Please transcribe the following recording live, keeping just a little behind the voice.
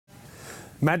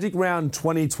Magic Round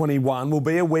 2021 will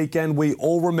be a weekend we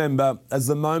all remember as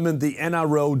the moment the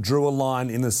NRL drew a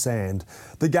line in the sand.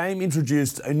 The game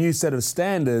introduced a new set of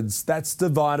standards that's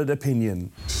divided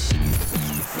opinion.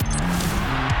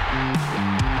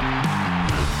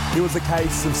 It was a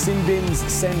case of sin bins,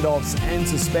 send-offs and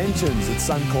suspensions at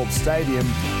Suncorp Stadium.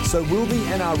 So will the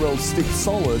NRL stick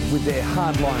solid with their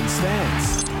hardline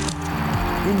stance?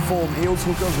 Informed Eels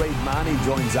hooker Reed Mahoney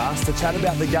joins us to chat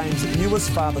about the game's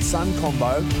newest father-son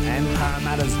combo and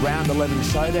Parramatta's Round 11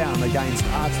 showdown against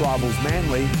arch-rivals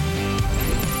Manly.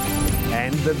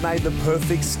 And they've made the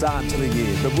perfect start to the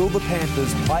year, but will the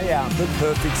Panthers play out the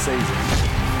perfect season?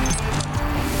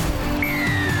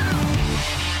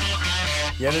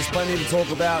 Yeah, there's plenty to talk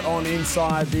about on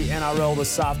Inside the NRL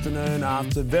this afternoon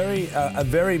after a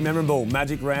very memorable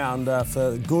Magic Round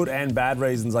for good and bad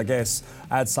reasons, I guess,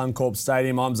 at Suncorp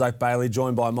Stadium. I'm Zac Bailey,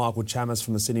 joined by Michael Chammas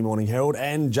from the Sydney Morning Herald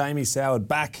and Jamie Soward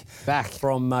back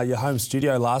from your home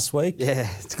studio last week. Yeah,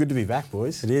 it's good to be back,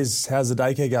 boys. It is. How's the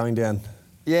daycare going down?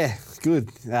 Yeah, good.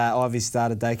 Ivy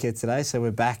started daycare today, so we're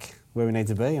back where we need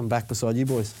to be. I'm back beside you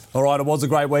boys. All right, it was a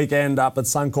great weekend up at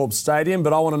Suncorp Stadium,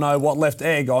 but I want to know what left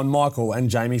egg on Michael and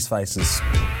Jamie's faces.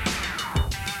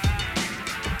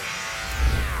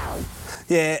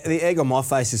 Yeah, the egg on my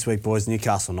face this week, boys,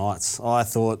 Newcastle Knights. I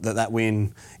thought that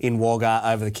win in Wagga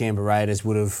over the Canberra Raiders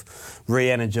would have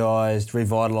re-energised,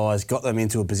 revitalised, got them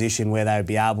into a position where they would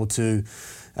be able to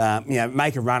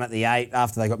make a run at the 8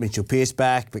 after they got Mitchell Pearce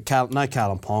back, but no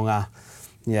Carlin Ponga.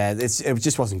 Yeah, it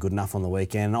just wasn't good enough on the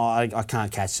weekend. I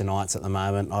can't catch the Knights at the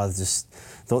moment. I just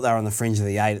thought they were on the fringe of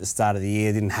the 8 at the start of the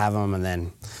year, didn't have them, and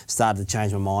then started to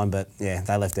change my mind. But, yeah,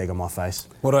 they left egg on my face.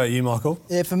 What about you, Michael?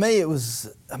 Yeah, for me, it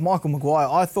was Michael Maguire.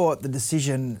 I thought the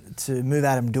decision to move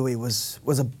Adam Doueihi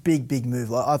was a big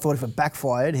move. I thought if it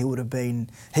backfired, he would have been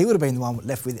the one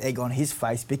left with egg on his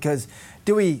face, because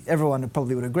Doueihi, everyone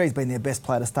probably would agree, has been their best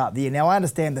player to start the year. Now, I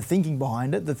understand the thinking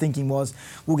behind it. The thinking was,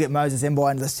 we'll get Moses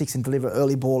Mbye into the 6 and deliver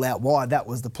early ball out wide. That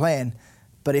was the plan.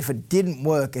 But if it didn't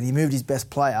work and he moved his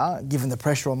best player, given the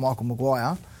pressure on Michael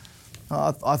Maguire,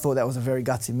 I thought that was a very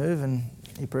gutsy move, and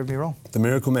he proved me wrong. The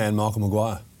miracle man, Michael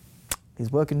Maguire.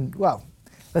 He's working well.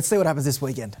 Let's see what happens this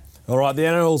weekend. All right, the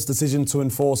NRL's decision to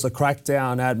enforce a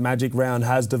crackdown at Magic Round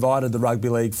has divided the rugby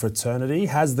league fraternity.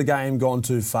 Has the game gone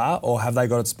too far, or have they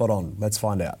got it spot on? Let's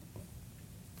find out.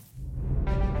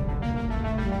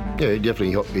 Yeah,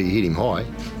 definitely he hit him high,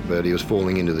 but he was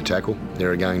falling into the tackle.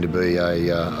 There are going to be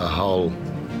a whole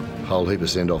heap of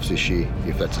send-offs this year,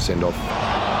 if that's a send-off.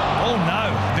 Oh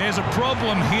no, there's a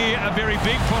problem here, a very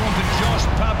big problem for Josh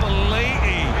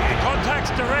Papali'i. Contact's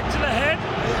direct to the head,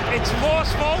 it's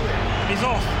forceful, he's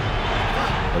off.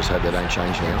 I just hope they don't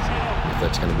change now, if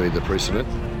that's going to be the precedent.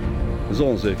 As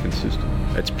long as they're consistent.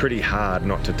 It's pretty hard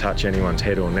not to touch anyone's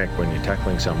head or neck when you're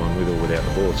tackling someone with or without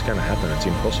the ball. It's going to happen. It's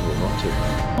impossible not to.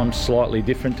 I'm slightly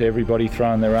different to everybody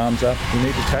throwing their arms up. We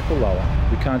need to tackle lower.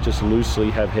 We can't just loosely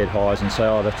have head highs and say,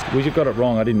 we got it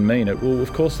wrong, I didn't mean it. Well,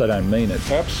 of course they don't mean it.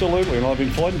 Absolutely, and I've been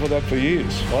fighting for that for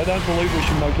years. I don't believe we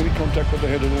should make any contact with the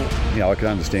head at all. I can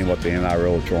understand what the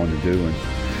NRL are trying to do, and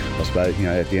I suppose,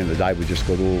 at the end of the day, we just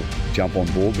got to all jump on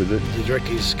board with it. The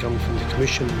directives come from the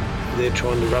commission. They're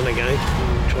trying to run a game,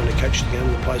 trying to coach the game,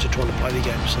 and the players are trying to play the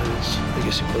game. So I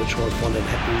guess you've got to try and find that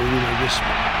happy medium, I guess.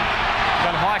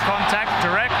 Got high contact,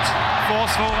 direct,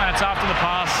 forceful, and it's after the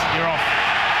pass, you're off.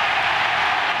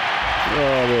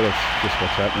 Oh, well, that's just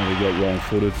what's happening. We got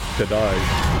wrong-footed today.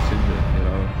 It's in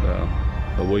there,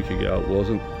 a week ago it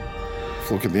wasn't.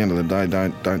 Look, at the end of the day,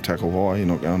 don't tackle high, you're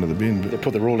not going to the bin. They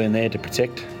put the rule in there to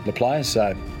protect the players,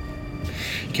 so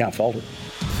you can't fault it.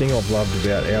 The thing I've loved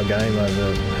about our game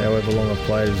over however long I've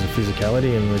played is the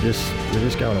physicality, and we're just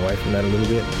going away from that a little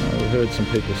bit. We've heard some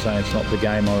people saying it's not the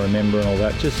game I remember and all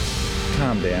that. Just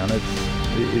calm down.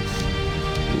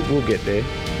 We'll get there.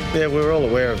 Yeah, we were all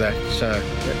aware of that, so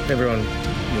everyone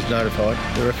was notified.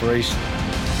 The referees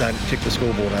don't tick the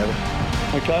scoreboard over.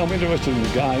 Okay, I'm interested in the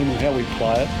game and how we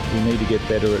play it. We need to get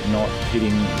better at not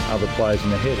hitting other players in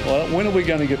the head. When are we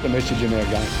going to get the message in our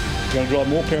game? We're going to drive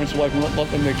more parents away from not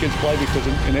letting their kids play because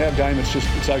in our game it's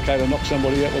okay to knock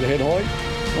somebody out with a head high?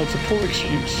 Well, it's a poor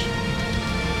excuse.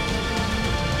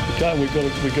 Okay, we've got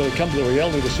to come to the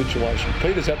reality of the situation.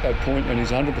 Peter's at that point and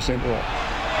he's 100%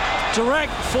 right.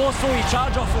 Direct, forceful, you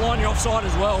charge off the line, you're offside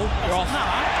as well. You're off.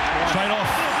 Straight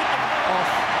off.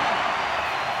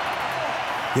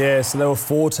 Yeah, so there were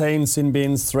 14 sin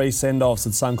bins, 3 send-offs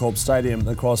at Suncorp Stadium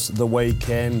across the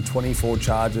weekend, 24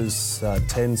 charges,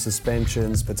 10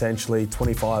 suspensions, potentially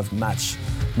 25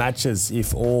 matches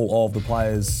if all of the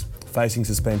players facing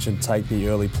suspension take the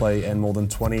early plea, and more than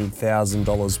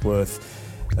 $20,000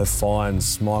 worth of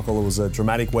fines. Michael, it was a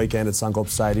dramatic weekend at Suncorp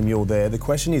Stadium. You're there. The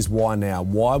question is why now?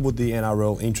 Why would the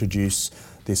NRL introduce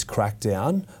this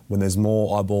crackdown when there's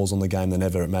more eyeballs on the game than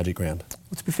ever at Magic Round?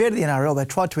 Well, to be fair to the NRL, they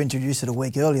tried to introduce it a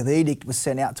week earlier. The edict was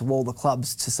sent out to all the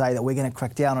clubs to say that we're going to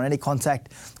crack down on any contact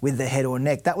with the head or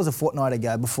neck. That was a fortnight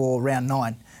ago before round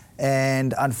 9.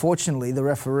 And unfortunately, the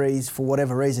referees, for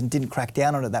whatever reason, didn't crack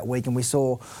down on it that week. And we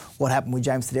saw what happened with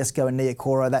James Tedesco and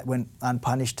Niokoro. That went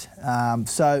unpunished.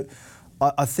 So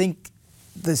I think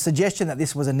the suggestion that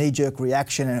this was a knee-jerk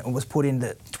reaction and it was put in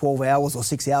 12 hours or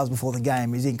 6 hours before the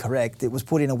game is incorrect. It was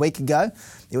put in a week ago.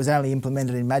 It was only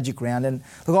implemented in Magic Round. And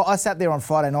look, I sat there on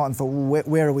Friday night and thought, well,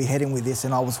 where are we heading with this?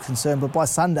 And I was concerned. But by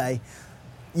Sunday,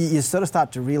 you sort of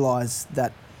start to realise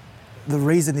that the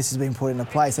reason this has been put into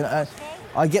place. And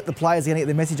I get the players are going to get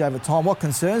the message over time. What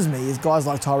concerns me is guys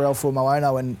like Tyrell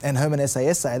Fuimaono and Herman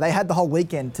Sasa. They had the whole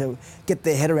weekend to get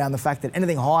their head around the fact that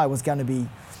anything high was going to be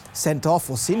sent off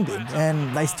or sin bin,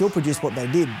 and they still produced what they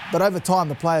did. But over time,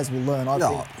 the players will learn, I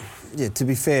think. Yeah, to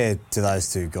be fair to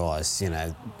those two guys, you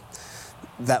know,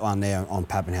 that one there on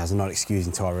Pappenhausen, not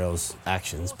excusing Tyrell's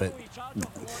actions, but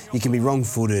you can be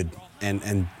wrong-footed.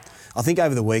 And I think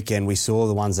over the weekend we saw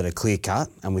the ones that are clear-cut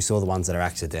and we saw the ones that are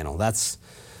accidental. That's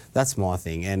my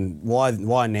thing. And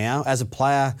why now? As a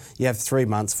player, you have 3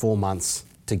 months, 4 months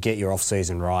to get your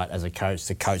off-season right as a coach,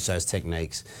 to coach those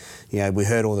techniques. You know, we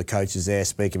heard all the coaches there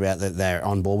speak about that they're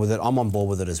on board with it. I'm on board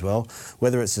with it as well.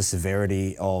 Whether it's the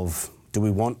severity of, do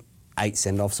we want 8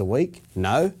 send-offs a week?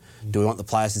 No. Do we want the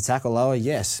players to tackle lower?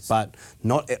 Yes. But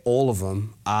not all of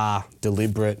them are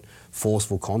deliberate,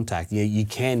 forceful contact. You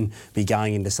can be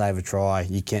going in to save a try.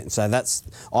 You can. So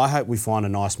I hope we find a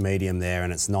nice medium there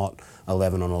and it's not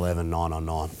 11 on 11, 9 on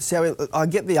 9. So I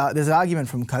get there's an argument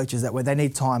from coaches that where they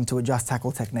need time to adjust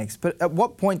tackle techniques. But at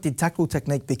what point did tackle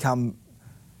technique become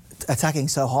attacking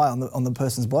so high on the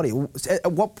person's body?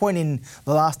 At what point in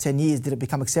the last 10 years did it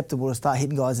become acceptable to start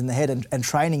hitting guys in the head and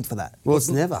training for that? Well, it's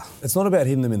never. It's not about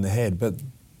hitting them in the head, but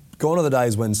gone are the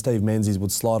days when Steve Menzies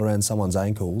would slide around someone's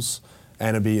ankles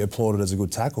and it'd be applauded as a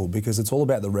good tackle, because it's all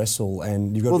about the wrestle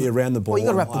and you've got to be around the ball. Well, you've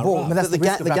got to wrap the ball. I mean, that's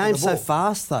the game's so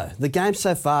fast, though. The game's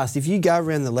so fast. If you go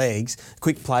around the legs,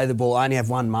 quick play the ball, only have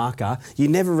one marker, you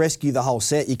never rescue the whole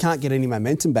set. You can't get any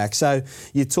momentum back. So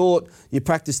you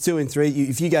practice 2 and 3.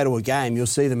 If you go to a game, you'll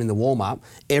see them in the warm-up.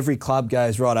 Every club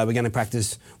goes, righto, we're going to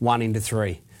practice 1 into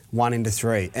 3, 1 into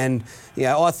 3. And, you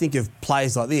know, I think of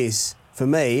plays like this, for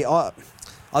me, I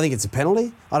think it's a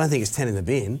penalty. I don't think it's 10 in the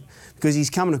bin, because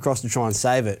he's coming across to try and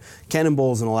save it.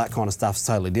 Cannonballs and all that kind of stuff's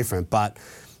totally different, but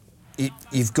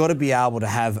you've got to be able to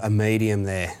have a medium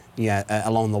there,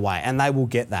 along the way, and they will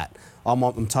get that.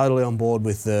 I'm totally on board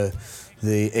with the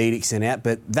edict sent out,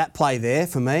 but that play there,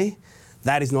 for me,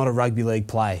 that is not a rugby league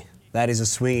play. That is a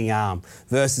swinging arm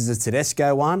versus the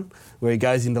Tedesco one, where he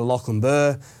goes into Lachlan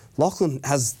Burr. Lachlan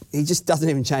he just doesn't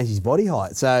even change his body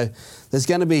height. So there's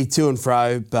going to be to and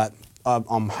fro, but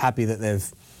I'm happy that they've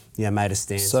made a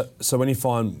stand. So when you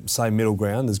find, say, middle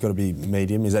ground, there's got to be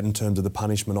medium. Is that in terms of the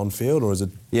punishment on field, or is it?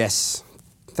 Yes.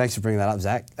 Thanks for bringing that up,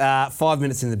 Zach. 5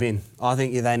 minutes in the bin. I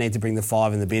think they need to bring the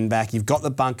 5 in the bin back. You've got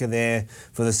the bunker there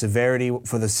for the severity,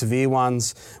 for the severe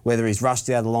ones, whether he's rushed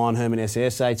out of the line, Herman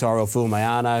Sasa, Tyrell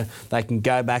Fuimaono. They can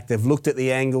go back. They've looked at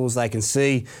the angles. They can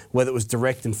see whether it was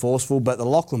direct and forceful. But the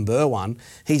Lachlan Burr one,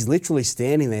 he's literally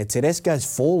standing there.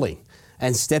 Tedesco's falling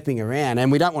and stepping around.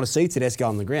 And we don't want to see Tedesco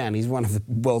on the ground. He's one of the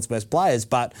world's best players.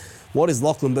 But what is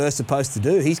Lachlan Burr supposed to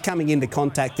do? He's coming into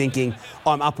contact thinking,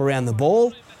 I'm up around the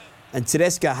ball. And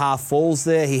Tedesco half falls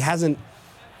there. He hasn't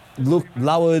looked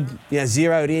lowered,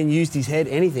 zeroed in, used his head,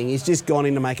 anything. He's just gone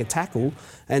in to make a tackle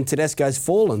and Tedesco's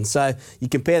fallen. So you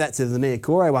compare that to the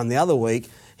Niokoro one the other week.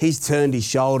 He's turned his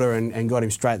shoulder and got him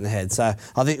straight in the head. So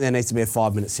I think there needs to be a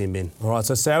 5-minute sin bin. All right,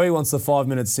 so Sowie wants the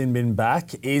 5-minute sin bin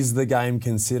back. Is the game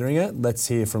considering it? Let's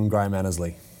hear from Graham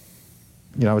Annesley.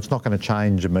 It's not going to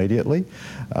change immediately.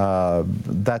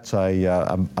 That's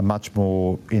a much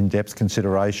more in-depth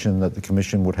consideration that the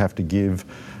Commission would have to give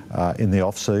in the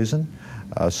off-season.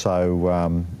 It's not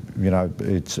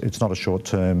a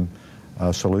short-term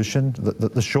solution.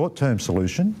 The short-term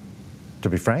solution, to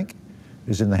be frank,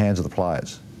 is in the hands of the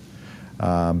players.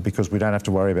 Because we don't have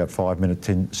to worry about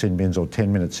 5-minute sin bins or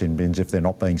 10-minute sin bins if they're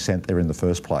not being sent there in the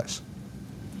first place.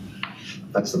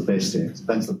 That's the best answer.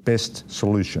 That's the best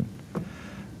solution,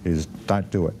 is don't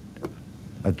do it.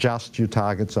 Adjust your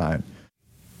target zone.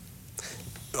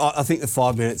 I think the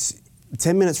 5 minutes,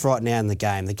 10 minutes right now in the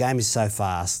game is so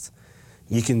fast.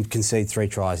 you can concede 3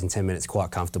 tries in 10 minutes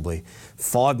quite comfortably.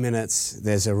 5 minutes,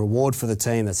 there's a reward for the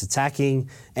team that's attacking,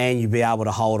 and you'll be able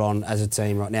to hold on as a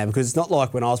team right now, because it's not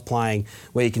like when I was playing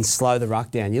where you can slow the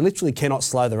ruck down. You literally cannot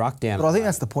slow the ruck down. But I think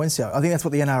that's the point, Sal. I think that's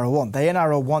what the NRL want. The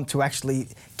NRL want to actually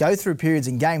go through periods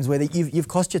in games where you've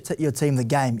cost your team the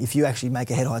game if you actually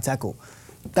make a head-high tackle.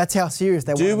 That's how serious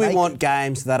they want to make it. Do we want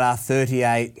games that are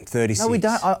 38, 36? No, we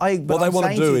don't. What they want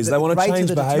to do is they want to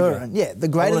change behaviour. Yeah, the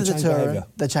greater the deterrent,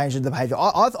 the change of the behaviour.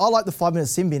 I like the 5-minute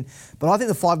sin bin, but I think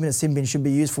the 5-minute sin bin should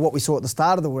be used for what we saw at the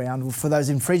start of the round, for those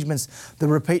infringements, the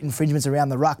repeat infringements around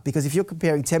the ruck. Because if you're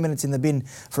comparing 10 minutes in the bin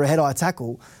for a head-high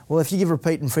tackle, well, if you give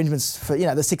repeat infringements for,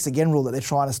 the 6 again rule that they're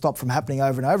trying to stop from happening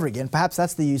over and over again, perhaps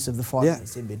that's the use of the 5-minute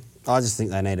sin bin. I just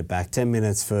think they need it back. 10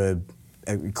 minutes for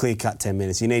a clear-cut 10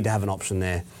 minutes. You need to have an option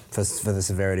there for the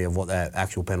severity of what that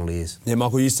actual penalty is. Yeah,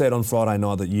 Michael, you said on Friday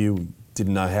night that you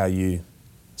didn't know how you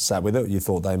sat with it. You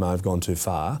thought they may have gone too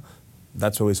far.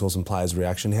 That's where we saw some players'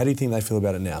 reaction. How do you think they feel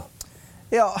about it now?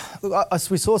 Yeah, look,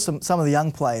 we saw some of the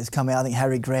young players come out. I think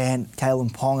Harry Grant,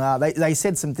 Kalen Ponga, they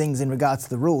said some things in regards to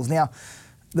the rules. Now,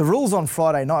 the rules on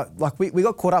Friday night, like we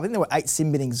got caught up. I think there were 8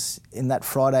 sin binnings in that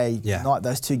Friday night,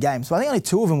 those 2 games. So I think only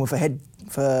 2 of them were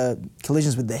for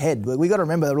collisions with the head. We got to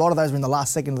remember that a lot of those were in the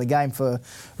last second of the game for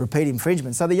repeat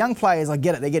infringement. So the young players, I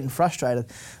get it, they're getting frustrated.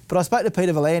 But I spoke to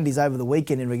Peter V'landys over the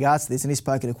weekend in regards to this, and he's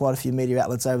spoken to quite a few media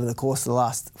outlets over the course of the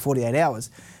last 48 hours.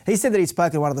 He said that he'd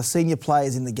spoken to one of the senior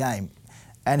players in the game,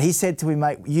 and he said to him,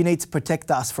 mate, you need to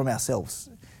protect us from ourselves.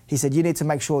 He said, you need to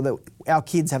make sure that our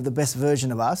kids have the best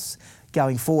version of us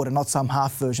going forward and not some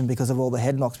half version because of all the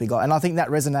head knocks we got. And I think that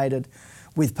resonated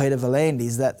with Peter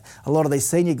V'landys, that a lot of these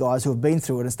senior guys who have been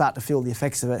through it and start to feel the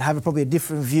effects of it have probably a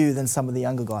different view than some of the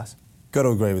younger guys. Got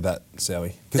to agree with that,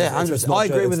 Sowie. Yeah, 100%. I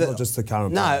agree with it. It's not just the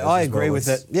current No, players I as agree well. with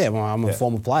it. Yeah, well, I'm a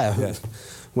former player. Yeah.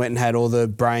 Went and had all the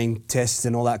brain tests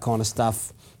and all that kind of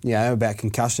stuff, about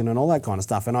concussion and all that kind of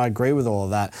stuff, and I agree with all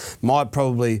of that.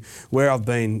 Where I've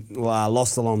been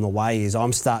lost along the way is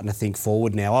I'm starting to think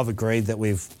forward now. I've agreed that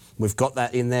we've got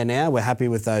that in there now. We're happy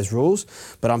with those rules,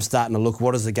 but I'm starting to look,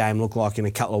 what does the game look like in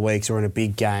a couple of weeks or in a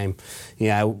big game?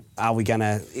 Is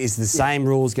the same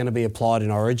rules going to be applied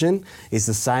in Origin? Is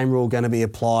the same rule going to be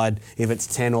applied if it's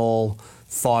 10-all,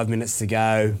 5 minutes to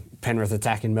go, Penrith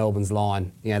attacking Melbourne's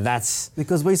line? That's...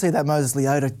 Because we see that Moses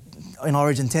Leota in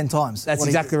Origin 10 times. That's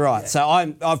exactly right. Yeah. So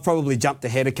I've probably jumped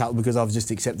ahead a couple because I've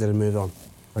just accepted and moved on.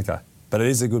 Okay. But it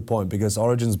is a good point because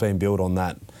Origin's been built on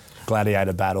that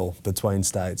gladiator battle between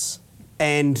states.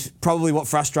 And probably what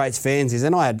frustrates fans is,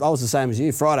 and I was the same as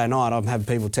you, Friday night I've had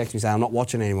people text me saying I'm not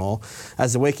watching anymore.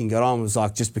 As the weekend got on, it was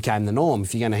like just became the norm.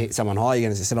 If you're going to hit someone high, you're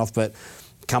going to set off. But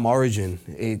come Origin,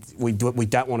 we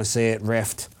don't want to see it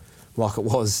reffed like it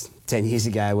was 10 years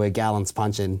ago where Gallen's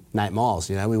punching Nate Miles.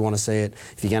 We want to see it.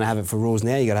 If you're going to have it for rules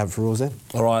now, you've got to have it for rules then.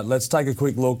 All right, let's take a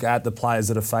quick look at the players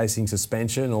that are facing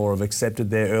suspension or have accepted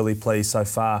their early plea so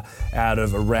far out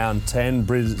of round 10.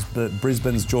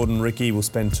 Brisbane's Jordan Ricky will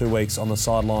spend 2 weeks on the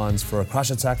sidelines for a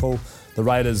crusher tackle. The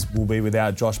Raiders will be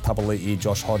without Josh Papali'i,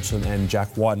 Josh Hodgson and Jack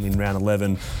Whiten in round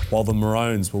 11, while the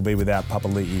Maroons will be without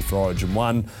Papali'i for Origin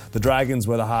 1. The Dragons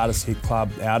were the hardest hit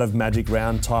club out of Magic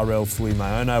round. Tyrell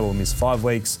Fuimaono will miss 5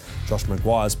 weeks. Josh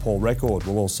Maguire's poor record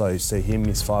will also see him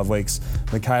miss 5 weeks.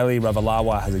 Michaeli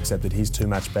Ravalawa has accepted his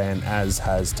 2-match ban, as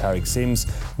has Tariq Sims.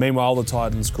 Meanwhile, the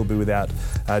Titans could be without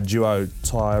duo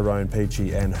Tyrone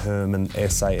Peachy and Herman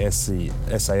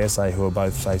SASA, who are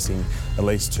both facing at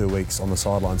least 2 weeks on the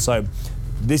sideline. So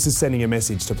this is sending a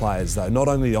message to players, though. Not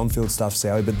only the on-field stuff,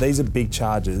 Sowie, but these are big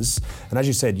charges. And as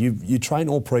you said, you train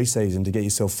all pre-season to get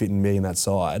yourself fit and be in that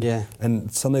side. Yeah.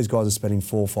 And some of these guys are spending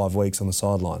 4 or 5 weeks on the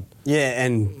sideline. Yeah,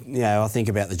 and I think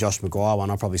about the Josh Maguire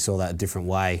one. I probably saw that a different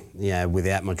way.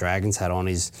 Without my Dragons hat on,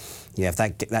 if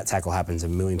that tackle happens a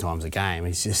million times a game,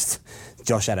 it's just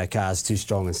Josh Addo-Carr's too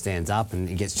strong and stands up and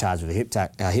he gets charged with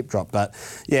a hip drop. But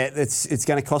it's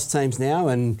going to cost teams now,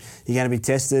 and you're going to be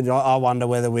tested. I wonder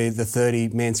whether the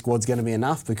 30-man squad's going to be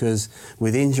enough, because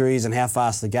with injuries and how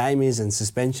fast the game is and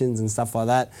suspensions and stuff like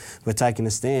that, we're taking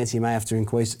a stance. You may have to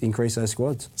increase those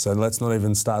squads. So let's not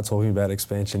even start talking about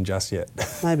expansion just yet.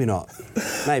 Maybe not.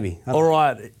 Maybe. All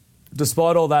right.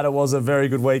 Despite all that, it was a very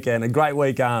good weekend, a great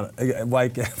weekend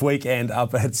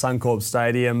up at Suncorp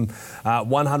Stadium.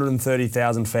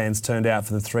 130,000 fans turned out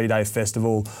for the 3-day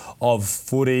festival of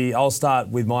footy. I'll start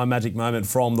with my magic moment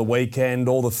from the weekend.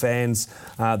 All the fans,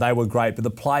 they were great, but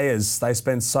the players, they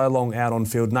spent so long out on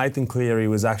field. Nathan Cleary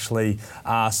was actually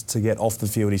asked to get off the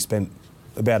field. He spent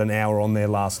about an hour on there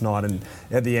last night, and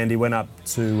at the end he went up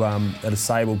to a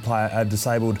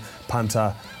disabled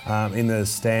punter in the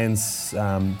stands,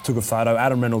 took a photo.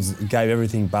 Adam Reynolds gave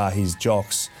everything bar his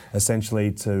jocks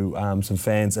essentially to some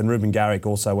fans, and Ruben Garrick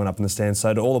also went up in the stands.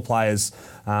 So to all the players,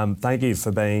 thank you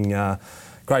for being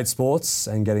great sports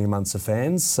and getting amongst the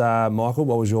fans. Michael,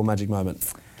 what was your magic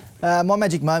moment? My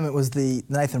magic moment was the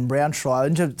Nathan Brown try.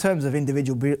 In terms of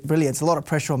individual brilliance, a lot of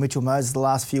pressure on Mitchell Moses the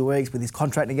last few weeks with his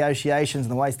contract negotiations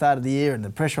and the way he started the year and the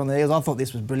pressure on the Eels. I thought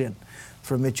this was brilliant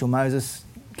from Mitchell Moses.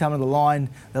 Coming to the line,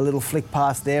 the little flick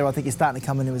pass there. I think he's starting to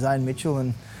come into his own, Mitchell,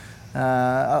 and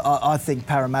I think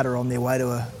Parramatta are on their way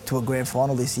to a grand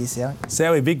final this year, Sowie.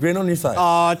 Sowie, big grin on your face.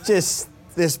 Oh, just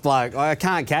this bloke. I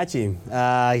can't catch him.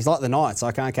 He's like the Knights.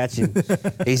 I can't catch him.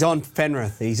 He's on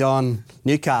Penrith. He's on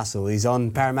Newcastle. He's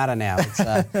on Parramatta now.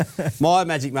 My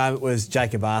magic moment was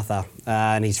Jacob Arthur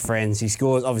and his friends. He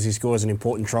obviously scores an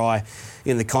important try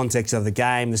in the context of the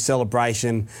game, the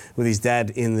celebration with his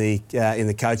dad in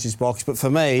the coach's box. But for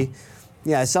me,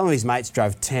 some of his mates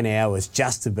drove 10 hours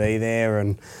just to be there,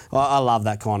 and I love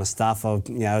that kind of stuff. I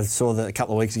saw that a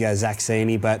couple of weeks ago, Zac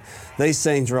Bailey, but these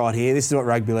scenes right here, this is what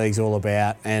rugby league's all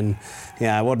about, and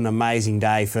what an amazing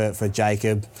day for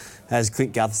Jacob. As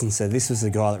Clint Gutherson said, this was the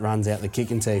guy that runs out the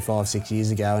kicking tee 5-6 years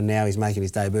ago, and now he's making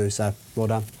his debut, so well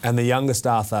done. And the youngest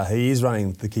Arthur, he is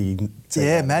running the kicking tee.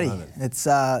 Yeah, Matty. It's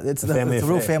a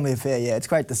real family affair, yeah. It's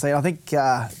great to see. I think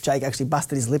Jake actually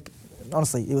busted his lip.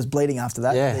 Honestly, he was bleeding after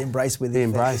that. Yeah. The embrace with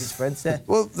his friends. Yeah.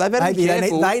 Well, they better be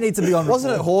careful. They need to be on.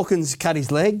 Wasn't it Hawkins cut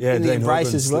his leg in the embrace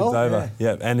Hawkins as well? Over.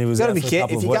 Yeah, and he was got to out be for a careful.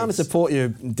 couple If of you're going to weeks. support your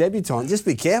debutant, just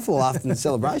be careful after the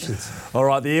celebrations. All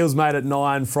right, the Eels made it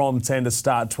 9 from 10 to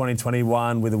start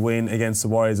 2021 with a win against the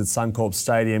Warriors at Suncorp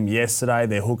Stadium yesterday.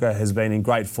 Their hooker has been in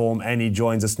great form, and he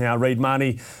joins us now. Reed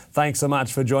Mahoney, thanks so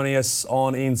much for joining us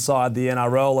on Inside the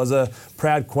NRL. As a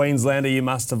proud Queenslander, you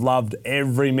must have loved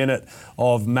every minute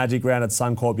of Magic Round at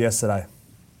Suncorp yesterday.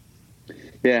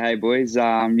 Yeah, hey boys.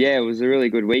 It was a really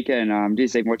good weekend.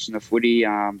 Just even watching the footy,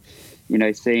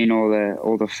 seeing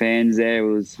all the fans there.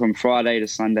 It was from Friday to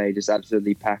Sunday, just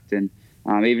absolutely packed, and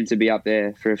even to be up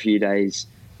there for a few days.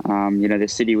 The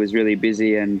city was really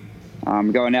busy, and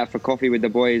going out for coffee with the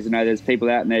boys. There's people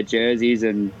out in their jerseys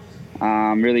and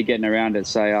really getting around it.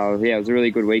 So it was a really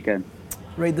good weekend.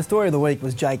 Reed, the story of the week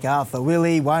was Jake Arthur. Will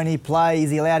he? Won't he play? Is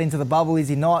he allowed into the bubble? Is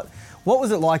he not? What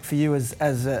was it like for you as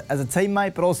a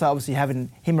teammate, but also obviously having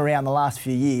him around the last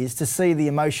few years, to see the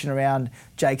emotion around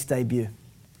Jake's debut?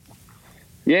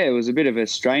 Yeah, it was a bit of a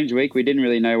strange week. We didn't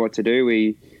really know what to do.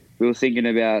 We were thinking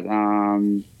about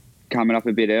coming up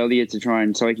a bit earlier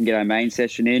so we can get our main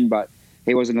session in, but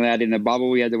he wasn't allowed in the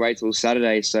bubble. We had to wait till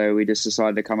Saturday, so we just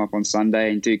decided to come up on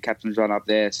Sunday and do captain's run up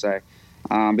there. So,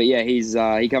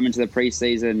 he come into the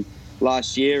pre-season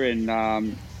last year,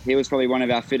 and he was probably one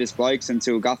of our fittest blokes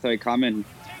until Gutho come, and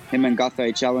him and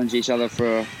Gutho challenged each other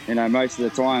for most of the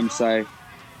time. So,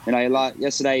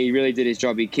 yesterday he really did his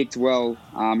job. He kicked well,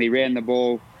 he ran the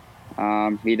ball,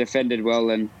 he defended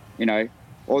well, and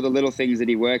all the little things that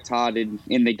he worked hard in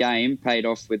the game paid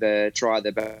off with a try at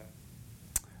the back.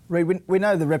 Reed, we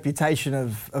know the reputation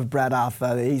of Brad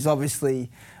Arthur. He's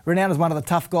obviously renowned as one of the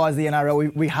tough guys in the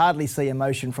NRL. We hardly see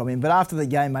emotion from him, but after the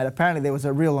game, mate, apparently there was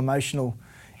a real emotional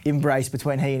embrace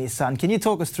between he and his son. Can you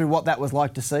talk us through what that was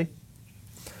like to see?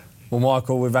 Well,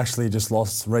 Michael, we've actually just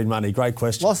lost Reed Mahoney. Great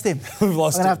question. Lost him. We've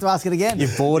lost him. I'm going to have to ask it again.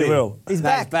 You've bored him. You will. He's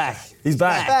back. He's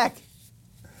back.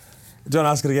 Do you want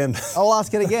to ask it again? I'll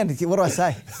ask it again. What do I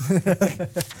say?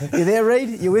 You there,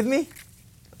 Reed? You with me?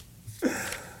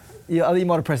 I think you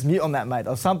might have pressed mute on that, mate,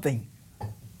 or something.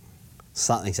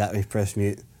 Something's happening. Press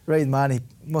mute. Reed Mahoney,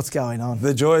 what's going on?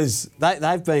 The Joys...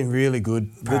 They've been really good,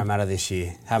 Parramatta, this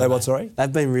year, haven't they? What, sorry?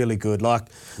 They've been really good. I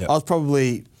was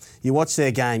probably... You watched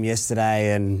their game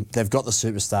yesterday and they've got the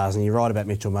superstars, and you're right about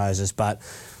Mitchell Moses, but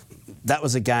that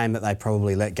was a game that they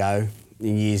probably let go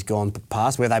in years gone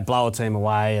past, where they blow a team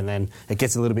away and then it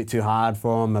gets a little bit too hard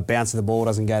for them, a bounce of the ball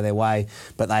doesn't go their way,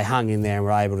 but they hung in there and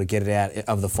were able to get it out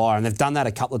of the fire. And they've done that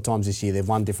a couple of times this year. They've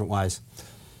won different ways.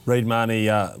 Reed Mahoney,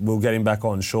 we'll get him back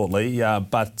on shortly.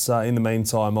 But in the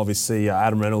meantime, obviously,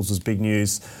 Adam Reynolds was big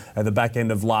news at the back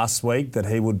end of last week that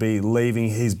he would be leaving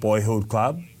his boyhood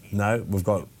club. No, we've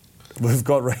got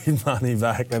Reed Mahoney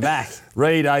back. We're back.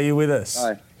 Reed, are you with us?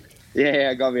 Hi. Yeah,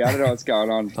 I got me. I don't know what's going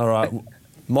on. All right.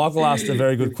 Michael asked a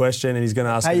very good question, and he's going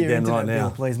to ask it again right now.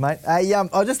 Please, mate. I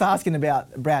was just asking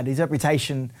about Brad, his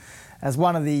reputation as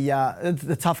one of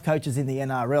the tough coaches in the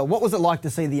NRL. What was it like to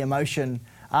see the emotion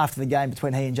after the game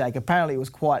between he and Jake? Apparently, it was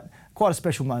quite a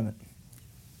special moment.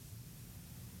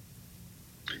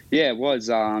 Yeah, it was.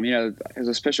 It was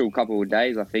a special couple of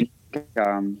days, I think.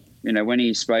 when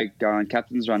he spoke on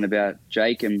captain's run about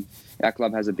Jake, and our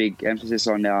club has a big emphasis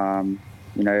on,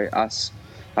 us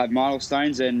have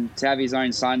milestones, and to have his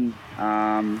own son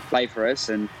play for us,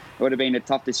 and it would have been a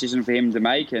tough decision for him to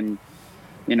make. And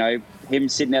him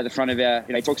sitting at the front of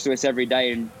he talks to us every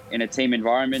day in a team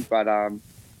environment, but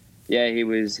he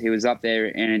was up there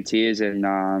and in tears,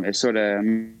 and it sort of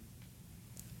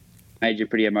made you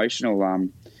pretty emotional,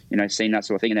 seeing that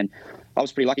sort of thing. And then I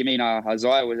was pretty lucky. Me and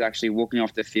Isaiah was actually walking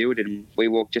off the field, and we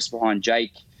walked just behind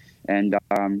Jake, and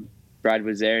Brad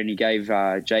was there, and he gave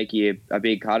Jakey a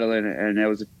big cuddle, and there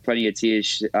was plenty of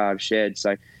tears shared.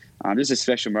 So just a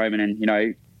special moment,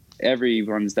 and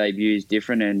everyone's debut is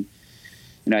different, and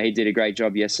he did a great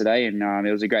job yesterday, and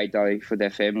it was a great day for their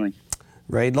family.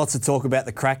 Reed, lots of talk about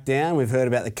the crackdown. We've heard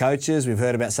about the coaches. We've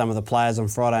heard about some of the players on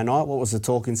Friday night. What was the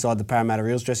talk inside the Parramatta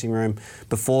Eels dressing room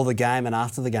before the game and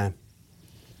after the game?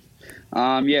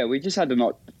 We just had to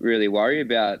not really worry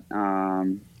about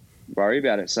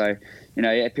it. So, we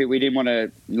didn't want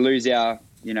to lose our,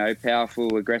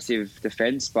 powerful, aggressive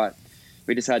defence, but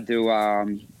we just had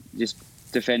to just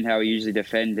defend how we usually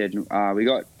defend. And we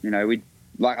got,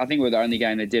 I think we're the only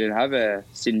game that didn't have a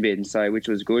sin bin, so which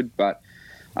was good. But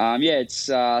I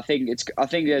think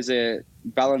there's a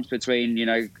balance between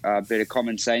a bit of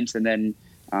common sense and then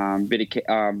a bit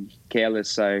of careless.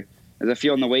 So there's a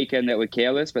few on the weekend that were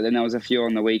careless, but then there was a few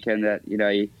on the weekend that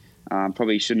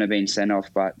probably shouldn't have been sent off.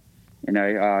 But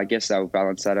I guess they'll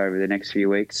balance that over the next few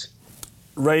weeks.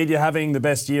 Reed, you're having the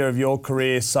best year of your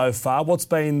career so far. What's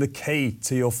been the key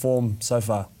to your form so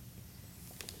far?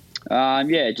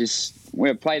 Just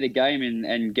we'll play the game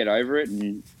and get over it,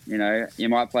 and you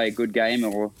might play a good game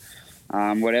or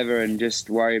whatever, and just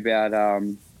worry about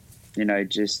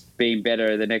just being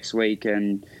better the next week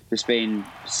and just being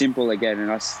simple again.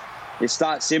 And it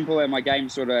starts simple, and my game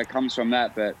sort of comes from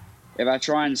that. But if I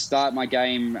try and start my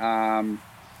game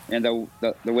the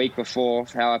week before,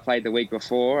 how I played the week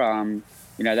before,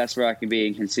 that's where I can be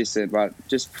inconsistent. But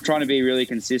just trying to be really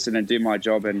consistent and do my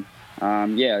job. And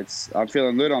I'm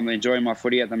feeling good. I'm enjoying my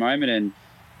footy at the moment,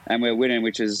 and we're winning,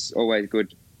 which is always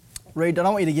good. Reed, I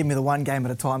don't want you to give me the one game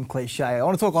at a time cliche. I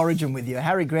want to talk Origin with you.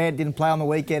 Harry Grant didn't play on the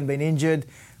weekend, been injured.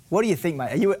 What do you think,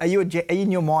 mate? Are you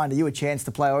in your mind, are you a chance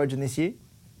to play Origin this year?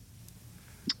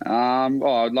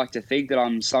 I'd like to think that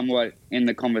I'm somewhat in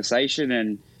the conversation,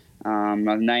 and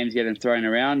my name's getting thrown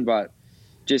around, but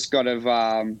just got to,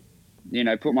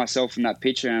 put myself in that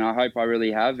picture, and I hope I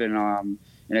really have. And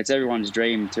it's everyone's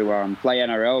dream to play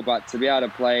NRL, but to be able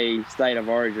to play State of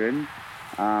Origin,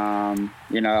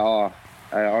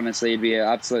 honestly, it'd be an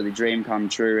absolutely dream come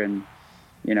true. And,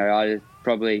 I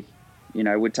probably,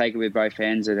 would take it with both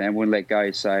hands and wouldn't let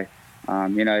go. So, I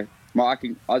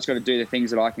just got to do the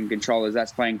things that I can control, as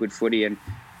that's playing good footy, and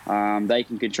they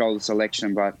can control the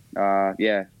selection. But,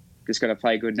 just got to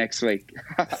play good next week.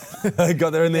 Got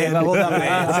there in the end. Well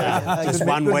done, Just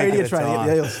one week at a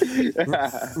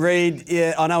time. Reed,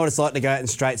 I know what it's like to go out in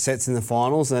straight sets in the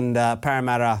finals, and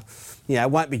Parramatta,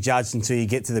 won't be judged until you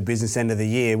get to the business end of the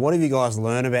year. What have you guys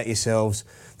learned about yourselves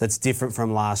that's different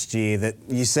from last year, that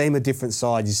you seem a different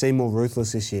side, you seem more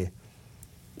ruthless this year?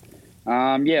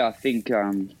 I think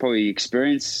probably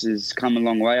experience has come a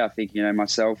long way. I think,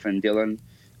 myself and Dylan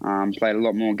played a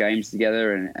lot more games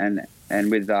together, and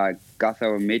with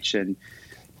Gutho and Mitch, and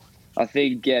I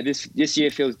think this year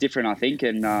feels different. I think,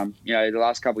 and the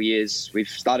last couple of years we've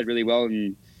started really well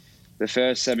in the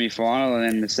first semi-final, and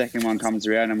then the second one comes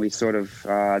around and we sort of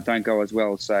don't go as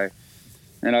well. So,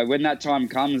 when that time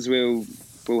comes, we'll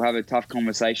have a tough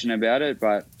conversation about it.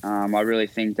 But I really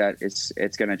think that it's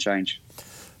going to change.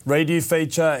 Reed, you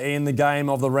feature in the game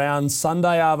of the round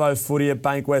Sunday Arvo footy at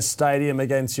Bankwest Stadium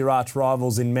against your arch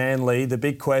rivals in Manly. The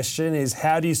big question is,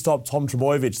 how do you stop Tom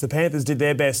Trbojevic? The Panthers did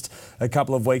their best a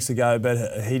couple of weeks ago,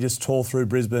 but he just tore through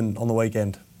Brisbane on the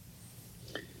weekend.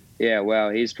 Yeah, well,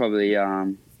 he's probably,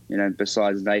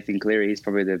 besides Nathan Cleary, he's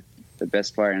probably the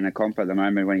best player in the comp at the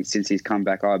moment since he's come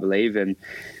back, I believe. And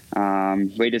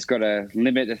we just got to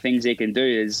limit the things he can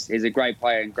do. He's a great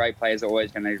player, and great players are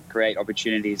always going to create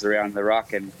opportunities around the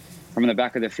ruck and from the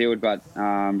back of the field. But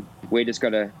we just got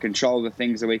to control the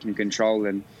things that we can control,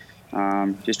 and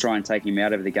just try and take him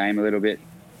out of the game a little bit.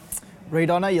 Reed,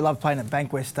 I know you love playing at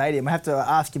Bankwest Stadium. I have to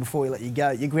ask you before we let you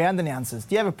go, your ground announcers,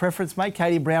 do you have a preference, mate,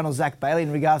 Katie Brown or Zac Bailey,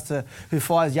 in regards to who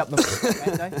fires you up the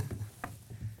day?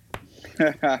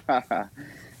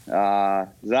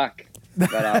 Zach.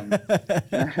 But,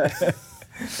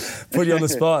 put you on the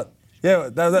spot. Yeah,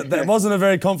 that wasn't a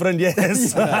very confident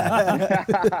yes.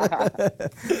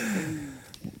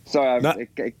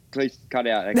 Sorry, please cut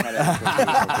out.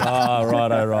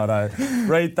 Righto.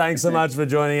 Reed, thanks so much for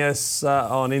joining us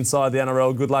on Inside the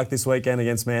NRL. Good luck this weekend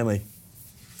against Manly.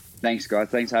 Thanks, guys.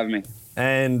 Thanks for having me.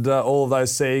 And all of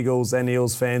those Sea Eagles and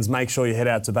Eels fans, make sure you head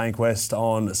out to Bankwest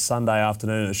on Sunday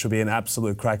afternoon. It should be an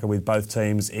absolute cracker with both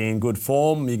teams in good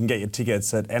form. You can get your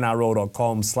tickets at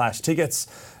nrl.com/tickets.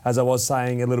 As I was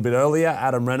saying a little bit earlier,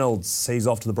 Adam Reynolds, he's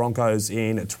off to the Broncos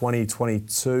in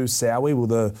 2022. Sowie, will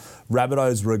the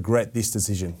Rabbitohs regret this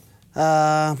decision?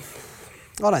 I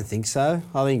don't think so.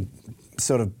 I think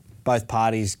sort of both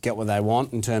parties get what they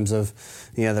want in terms of,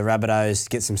 the Rabbitohs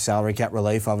get some salary cap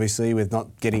relief, obviously, with not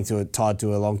getting tied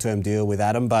to a long-term deal with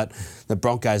Adam, but the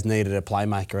Broncos needed a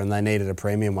playmaker and they needed a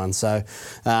premium one. So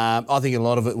I think a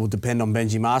lot of it will depend on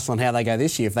Benji Marshall and how they go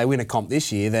this year. If they win a comp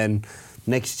this year, then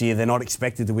next year they're not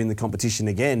expected to win the competition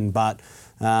again, but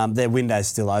their window's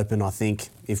still open, I think.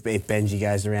 If Benji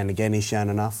goes around again, he's shown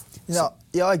enough. Yeah,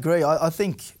 I agree. I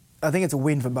think it's a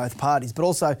win for both parties, but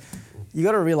also you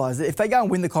got to realise that if they go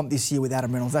and win the comp this year with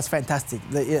Adam Reynolds, that's fantastic.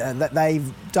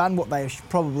 They've done what they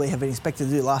probably have been expected to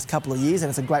do the last couple of years, and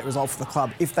it's a great result for the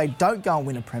club. If they don't go and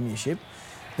win a premiership,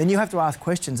 then you have to ask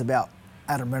questions about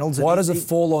Adam Reynolds. Why does it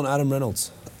fall on Adam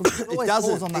Reynolds? It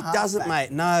doesn't, mate.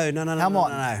 No. Come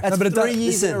on. That's 3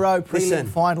 years in a row prelim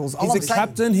finals. He's a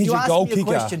captain, he's your goal kicker.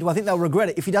 Question, do I think they'll regret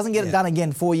it? If he doesn't get it done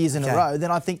again 4 years in a row, then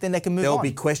I think then they can move on. There'll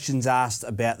be questions asked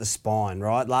about the spine,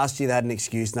 right? Last year they had an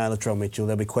excuse, no Latrell Mitchell.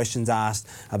 There'll be questions asked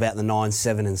about the 9,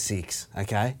 7 and 6,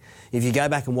 okay? If you go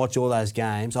back and watch all those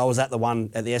games, I was at the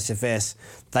one at the SFS,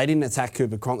 they didn't attack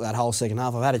Cooper Cronk that whole second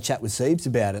half. I've had a chat with Siebes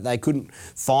about it. They couldn't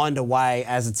find a way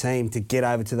as a team to get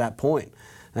over to that point.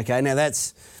 Okay, now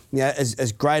that's,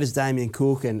 as great as Damien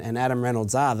Cook and Adam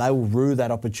Reynolds are, they will rue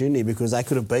that opportunity because they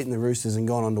could have beaten the Roosters and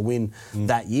gone on to win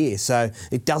that year. So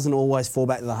it doesn't always fall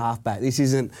back to the halfback. This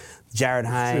isn't Jared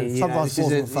Hayne. This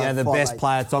isn't the best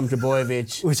player, Tom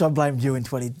Trbojevic. Which I blamed you in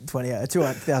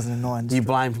 2009. You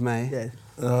blamed me? Yeah.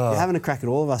 You're having a crack at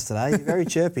all of us today. You're very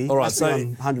chirpy. All right, so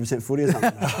 100% footy or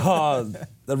something.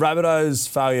 The Rabbitohs'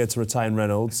 failure to retain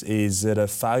Reynolds, is it a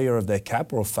failure of their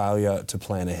cap or a failure to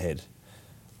plan ahead?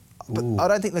 But I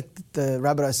don't think that the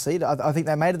Rabbitohs see it. I think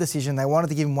they made a decision. They wanted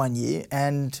to give him 1 year,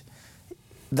 and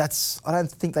I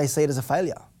don't think they see it as a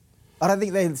failure. I don't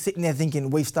think they're sitting there thinking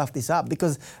we've stuffed this up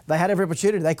because they had every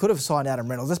opportunity. They could have signed Adam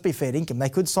Reynolds. Let's be fair dinkum. They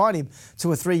could sign him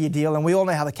to a 3-year deal, and we all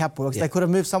know how the cap works. Yeah. They could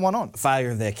have moved someone on.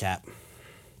 Failure of their cap.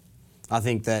 I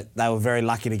think that they were very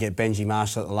lucky to get Benji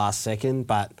Marshall at the last second,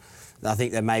 but I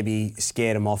think they maybe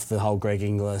scared him off the whole Greg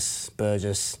Inglis,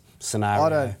 Burgess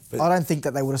scenario. I don't think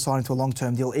that they would have signed him to a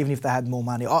long-term deal, even if they had more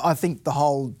money. I think the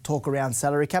whole talk around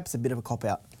salary cap's a bit of a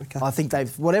cop-out. Okay. I think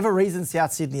whatever reason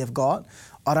South Sydney have got,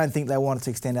 I don't think they wanted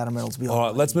to extend Adam Reynolds beyond. All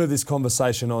right, let's move this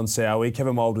conversation on, Sowie.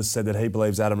 Kevin Walters said that he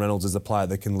believes Adam Reynolds is the player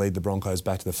that can lead the Broncos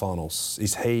back to the finals.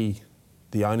 Is he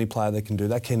the only player that can do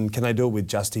that? Can they do it with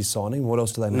just his signing? What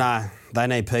else do they need? No, they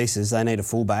need pieces. They need a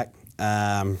fullback.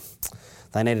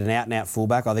 They need an out-and-out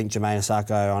fullback. I think Jermaine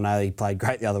Asako, I know he played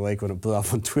great the other week when it blew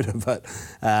up on Twitter, but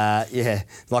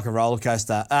like a roller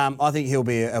coaster. I think he'll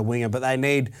be a winger, but they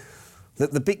need...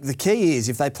 The key is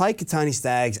if they play Katoni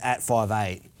Staggs at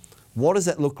 5'8", what does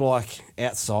it look like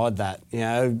outside that?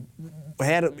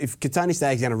 If Katoni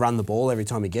Staggs is going to run the ball every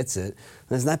time he gets it,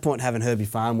 there's no point having Herbie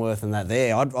Farnworth and that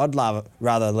there. I'd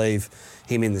rather leave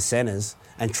him in the centres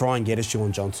and try and get a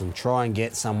Shaun Johnson, try and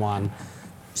get someone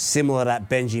similar to that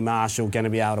Benji Marshall, going to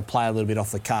be able to play a little bit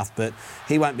off the cuff, but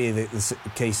he won't be the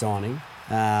key signing.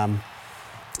 They're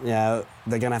going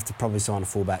to have to probably sign a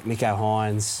fullback. Nico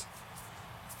Hines.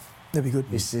 That'd be good.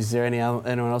 Is there anyone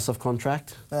else off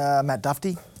contract? Matt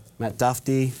Duffy.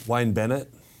 Wayne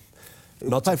Bennett.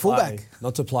 Not to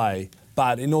play.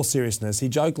 But in all seriousness, he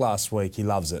joked last week, he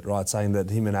loves it, right, saying that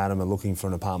him and Adam are looking for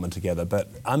an apartment together. But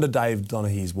under Dave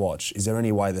Donahue's watch, is there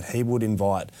any way that he would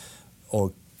invite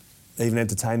or even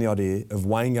entertain the idea of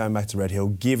Wayne going back to Red Hill,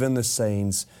 given the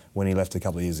scenes when he left a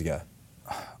couple of years ago?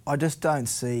 I just don't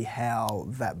see how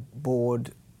that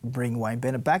board bring Wayne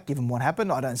Bennett back, given what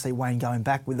happened. I don't see Wayne going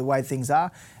back with the way things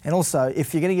are. And also,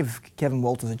 if you're going to give Kevin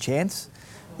Walters a chance,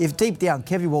 if deep down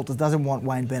Kevin Walters doesn't want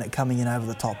Wayne Bennett coming in over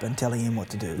the top and telling him what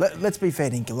to do, let's be fair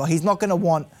dinkum. Like, he's not going to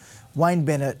want Wayne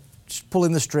Bennett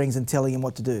pulling the strings and telling him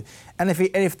what to do. And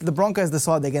if the Broncos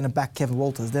decide they're going to back Kevin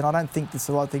Walters, then I don't think that's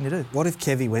the right thing to do. What if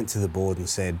Kevy went to the board and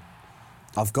said,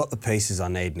 I've got the pieces I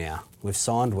need now. We've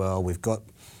signed well, we've got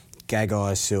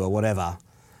Gagai, Sewer, whatever.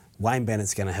 Wayne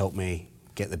Bennett's going to help me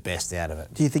get the best out of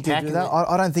it. Do you think he'd do that?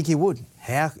 I don't think he would.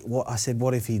 I said,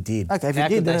 what if he did? Okay, if How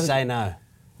he did, could they say no?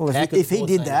 Well, if he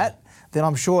did that, then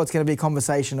I'm sure it's going to be a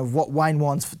conversation of what Wayne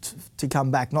wants to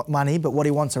come back, not money, but what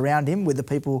he wants around him with the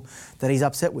people that he's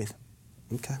upset with.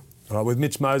 Okay. All right, with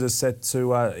Mitch Moses set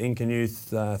to ink a new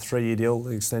 3-year deal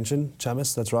extension,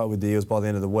 Chammas, that's right, with the Eels by the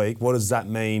end of the week. What does that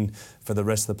mean for the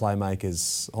rest of the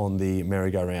playmakers on the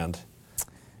merry-go-round?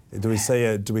 Do we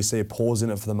see a pause in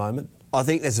it for the moment? I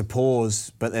think there's a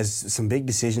pause, but there's some big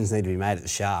decisions need to be made at the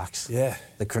Sharks. Yeah.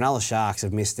 The Cronulla Sharks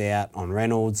have missed out on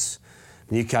Reynolds.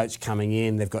 New coach coming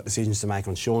in, they've got decisions to make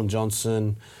on Sean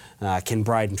Johnson. Can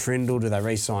Braden Trindle, do they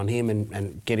re-sign him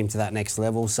and get him to that next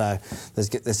level? So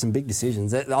there's some big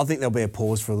decisions. I think there'll be a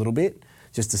pause for a little bit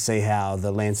just to see how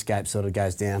the landscape sort of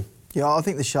goes down. Yeah, I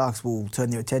think the Sharks will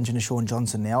turn their attention to Sean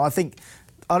Johnson now. I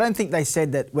don't think they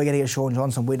said that we're going to get Sean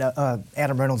Johnson,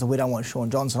 Adam Reynolds, and we don't want Sean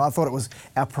Johnson. I thought it was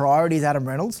our priority is Adam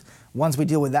Reynolds. Once we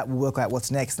deal with that, we'll work out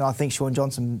what's next. And I think Sean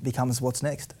Johnson becomes what's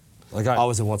next. Okay. I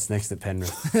was a what's next at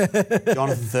Penrith.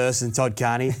 Jonathan Thurston, Todd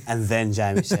Carney, and then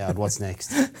Jamie Soward. What's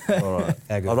next? All right.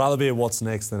 I'd rather be a what's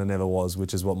next than a never was,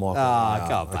 which is what Michael...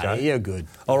 come on, okay. You're good.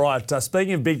 All right.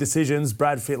 Speaking of big decisions,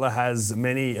 Brad Fittler has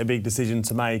a big decision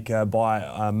to make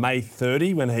by May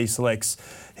 30 when he selects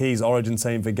his Origin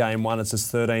team for Game 1. It's just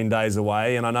 13 days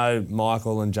away. And I know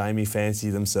Michael and Jamie fancy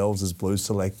themselves as Blues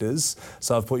selectors,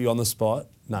 so I've put you on the spot.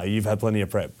 No, you've had plenty of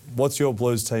prep. What's your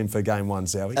Blues team for Game 1,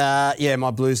 Zowie? Yeah,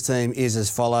 my Blues team is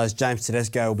as follows. James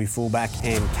Tedesco will be fullback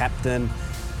and captain.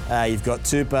 You've got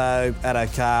Tupou,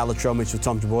 Addo-Carr, Latrell Mitchell,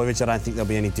 Tom Trbojevic. I don't think there'll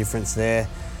be any difference there.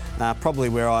 Probably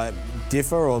where I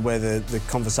differ or where the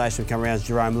conversation will come around is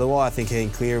Jerome Luai. I think he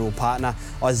and Cleary will partner.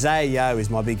 Isaiah Yeo is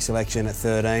my big selection at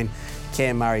 13.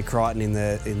 Cam Murray-Crichton in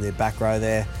the back row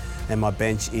there. And my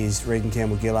bench is Regan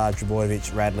Campbell-Gillard,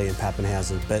 Trbojevic, Radley and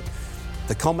Pappenhausen. But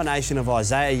the combination of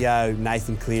Isaiah Yeo,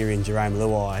 Nathan Cleary and Jerome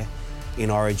Luai in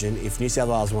Origin, if New South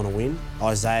Wales want to win,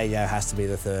 Isaiah Yeo has to be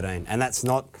the 13. And that's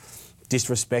not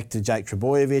disrespect to Jake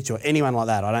Trbojevic or anyone like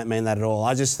that. I don't mean that at all.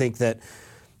 I just think that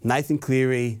Nathan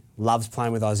Cleary loves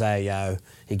playing with Isaiah Yeo.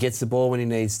 He gets the ball when he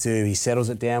needs to. He settles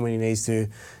it down when he needs to.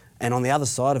 And on the other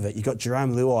side of it, you've got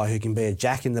Jerome Luai, who can be a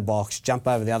jack in the box, jump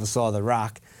over the other side of the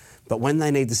ruck. But when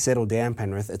they need to settle down,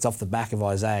 Penrith, it's off the back of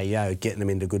Isaiah Yeo, getting them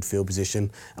into good field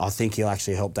position. I think he'll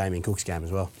actually help Damien Cook's game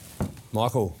as well.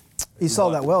 Michael? You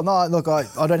sold that well. No, look, I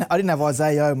didn't have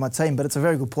Isaiah Yeo in my team, but it's a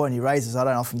very good point he raises. I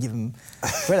don't often give him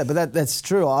credit, but that's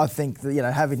true. I think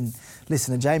that, having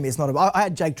listened to Jamie, it's not. I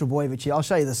had Jake Trbojevic here. I'll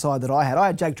show you the side that I had. I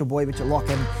had Jake Trbojevic at lock,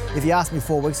 and if you asked me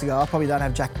 4 weeks ago, I probably don't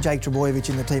have Jake Trbojevic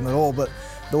in the team at all. But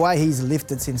the way he's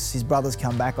lifted since his brother's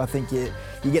come back, I think you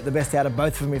get the best out of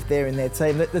both of them if they're in their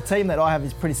team. The team that I have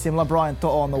is pretty similar. Brian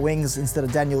To'o on the wings instead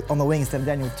of Daniel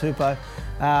Tupou.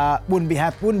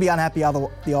 Wouldn't be unhappy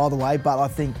either way, but I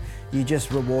think you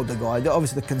just reward the guy.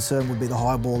 Obviously, the concern would be the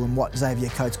high ball and what Xavier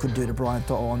Coates could do to Brian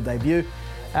To'o on debut.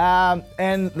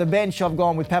 And the bench, I've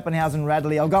gone with Pappenhausen,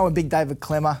 Radley. I'll go with Big David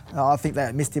Klemmer. I think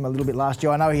they missed him a little bit last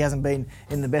year. I know he hasn't been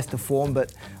in the best of form,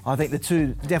 but I think the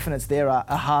two definites there are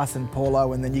Haas and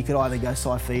Paulo, and then you could either go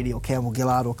Saifidi or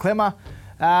Campbell-Gillard or Klemmer.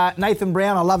 Nathan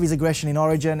Brown, I love his aggression in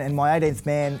Origin, and my 18th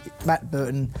man, Matt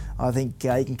Burton. I think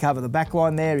he can cover the back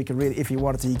line there. He could really, if he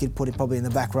wanted to, you could put him probably in the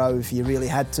back row if you really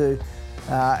had to.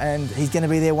 And he's going to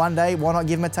be there one day. Why not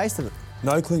give him a taste of it?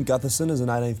 No Clint Gutherson as an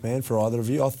 18th man for either of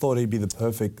you. I thought he'd be the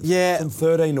perfect... Yeah. From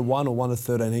 13 to 1 or 1 to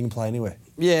 13, he can play anywhere.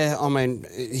 Yeah, I mean,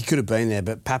 he could have been there,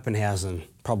 but Pappenhausen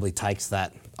probably takes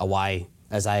that away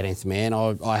as 18th man.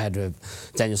 I had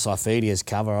Daniel Saifidi as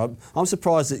cover. I'm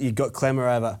surprised that you got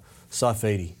Klemmer over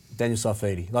Saifidi, Daniel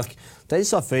Saifidi. Like, Daniel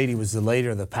Saifidi was the leader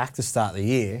of the pack to start the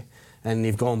year, and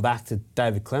you've gone back to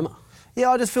David Klemmer. Yeah,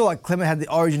 I just feel like Klemmer had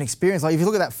the Origin experience. Like, if you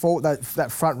look at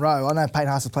that front row, I know Payne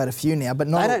Haas has played a few now, but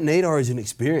not... They don't need Origin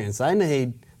experience. They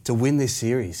need to win this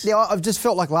series. Yeah, I've just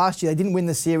felt like last year they didn't win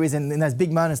the series, and in those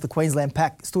big moments, the Queensland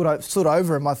pack stood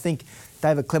over him. I think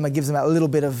David Klemmer gives him a little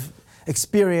bit of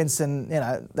experience and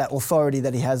that authority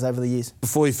that he has over the years.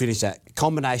 Before you finish that,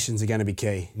 combinations are going to be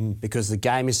key because the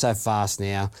game is so fast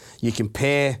now. You can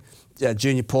pair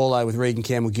Junior Paulo with Regan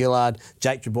Campbell-Gillard,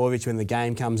 Jake Trbojevic when the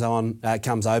game comes open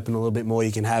a little bit more.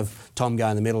 You can have Tom go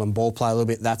in the middle and ball play a little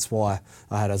bit. That's why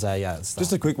I had Isaiah.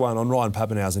 Just a quick one on Ryan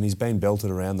Pappenhausen. He's been belted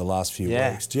around the last few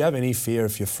weeks. Do you have any fear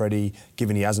if you're Freddie,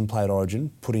 given he hasn't played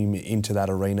Origin, putting him into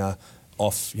that arena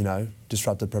off,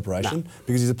 disrupted preparation? No.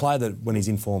 Because he's a player that when he's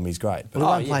in form, he's great.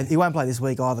 But he won't play this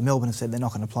week either. Melbourne have said they're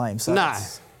not going to play him. So no.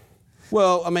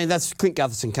 Well, I mean, that's Clint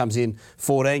Gutherson comes in,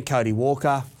 14, Cody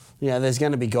Walker. There's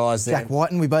going to be guys there. Jack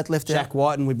Whiten, we both left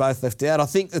out. I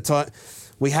think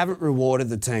we haven't rewarded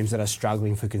the teams that are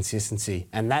struggling for consistency,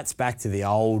 and that's back to the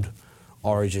old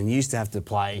Origin. You used to have to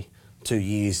play 2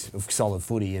 years of solid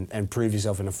footy and prove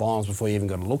yourself in the finals before you even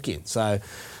got a look in. So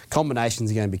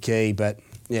combinations are going to be key, but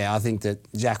yeah, I think that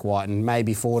Jack White and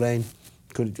maybe 14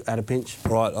 could add a pinch.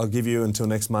 Right, I'll give you until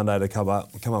next Monday to come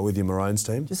up with your Maroons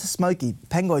team. Just a smoky.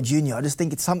 Pangai Jr., I just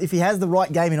think it's something. If he has the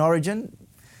right game in Origin,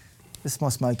 this is my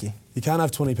smoky. You can't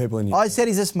have 20 people in your... I said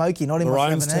he's a smoky, not in my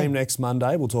Maroons 17. team next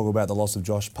Monday. We'll talk about the loss of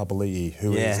Josh Papali'i,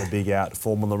 who is a big out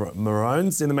for the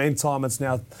Maroons. In the meantime, it's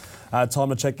now time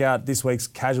to check out this week's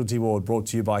Casualty Ward, brought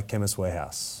to you by Chemist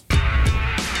Warehouse.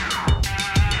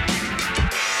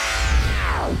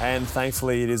 And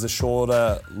thankfully, it is a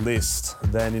shorter list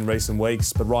than in recent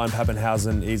weeks. But Ryan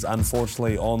Pappenhausen is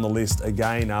unfortunately on the list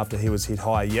again after he was hit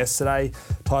high yesterday.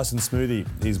 Tyson Smoothy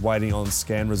is waiting on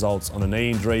scan results on a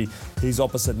knee injury. His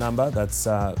opposite number, that's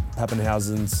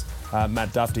Pappenhausen's Matt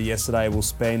Dufty yesterday, will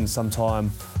spend some time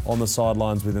on the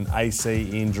sidelines with an AC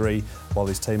injury, while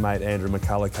his teammate Andrew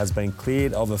McCulloch has been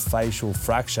cleared of a facial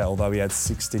fracture, although he had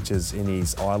 6 stitches in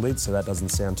his eyelid, so that doesn't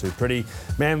sound too pretty.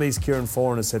 Manly's Kieran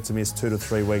Foran is set to miss 2 to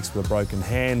 3 weeks with a broken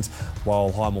hand,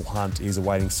 while Hymel Hunt is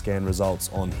awaiting scan results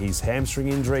on his hamstring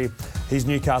injury. His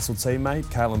Newcastle teammate,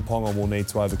 Kalen Ponga, will need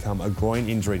to overcome a groin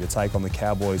injury to take on the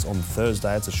Cowboys on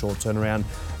Thursday. It's a short turnaround.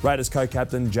 Raiders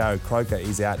co-captain Jared Croker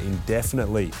is out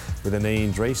indefinitely with a knee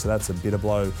injury, so that's a bitter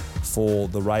blow for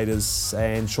the Raiders.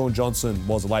 And Sean Johnson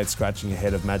was a late scratching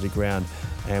ahead of Magic Round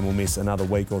and will miss another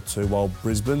week or two, while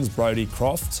Brisbane's Brodie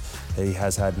Croft, he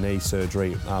has had knee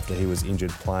surgery after he was injured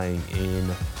playing in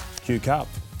Q Cup.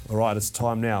 All right, it's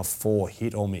time now for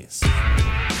Hit or Miss.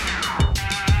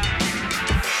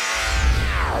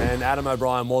 And Adam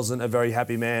O'Brien wasn't a very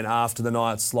happy man after the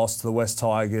Knights lost to the West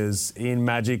Tigers in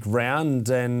Magic Round.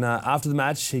 And after the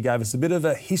match, he gave us a bit of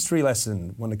a history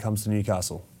lesson when it comes to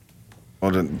Newcastle.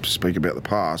 I don't speak about the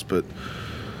past, but,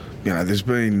 you know, there's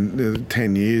been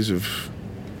 10 years of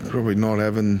probably not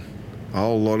having a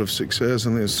whole lot of success,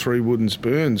 and there's 3 wooden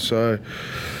spoons. So,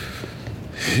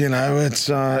 you know, it's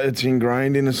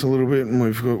ingrained in us a little bit, and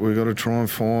we've got to try and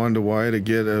find a way to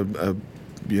get a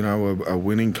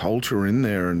winning culture in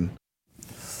there. And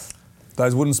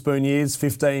those wooden spoon years,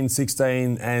 15,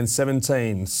 16 and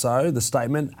 17. So the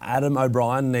statement, Adam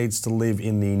O'Brien needs to live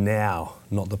in the now,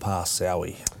 not the past,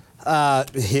 Sowie.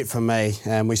 Hit for me,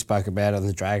 and we spoke about it on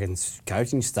the Dragons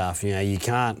coaching stuff. You know, you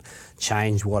can't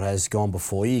change what has gone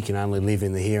before you. You can only live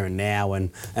in the here and now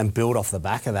and build off the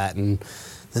back of that. And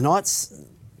the Knights,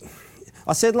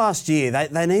 I said last year,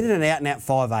 they needed an out-and-out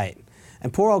 5'8".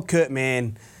 And poor old Kurt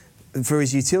Mann, for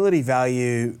his utility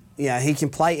value, you know, he can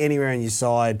play anywhere on your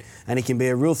side and he can be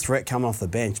a real threat coming off the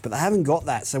bench. But they haven't got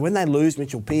that. So when they lose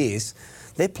Mitchell Pearce,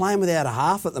 they're playing without a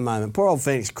half at the moment. Poor old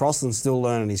Phoenix Crossland's still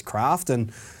learning his craft,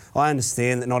 and I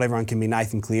understand that not everyone can be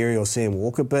Nathan Cleary or Sam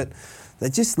Walker, but they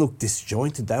just look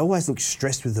disjointed. They always look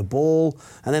stressed with the ball,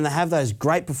 and then they have those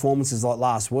great performances like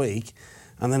last week,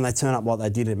 and then they turn up like they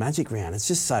did at Magic Round. It's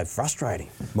just so frustrating.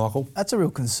 Michael? That's a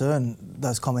real concern,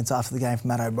 those comments after the game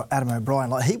from Adam O'Brien.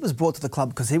 Like, he was brought to the club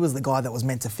because he was the guy that was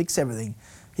meant to fix everything.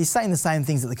 He's saying the same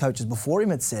things that the coaches before him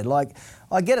had said. Like,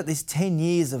 I get it, this 10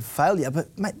 years of failure,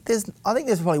 but mate, I think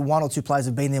there's probably 1 or 2 players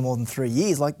who've been there more than 3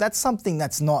 years. Like, that's something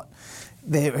that's not...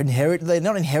 They're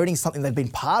not inheriting something they've been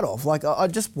part of. Like, I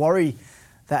just worry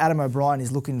that Adam O'Brien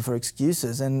is looking for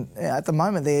excuses, and at the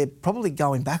moment they're probably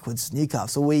going backwards.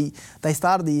 Newcastle, they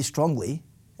started the year strongly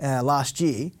last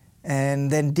year,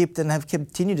 and then dipped and have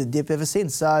continued to dip ever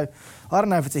since. So I don't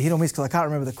know if it's a hit or miss because I can't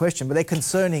remember the question, but they're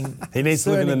concerning. He needs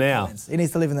to live in the now. He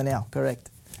needs to live in the now. Correct.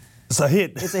 It's a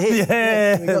hit. It's a hit.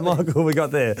 Yeah, Michael, we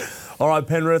got there. All right,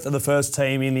 Penrith are the first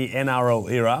team in the NRL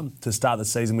era to start the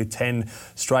season with 10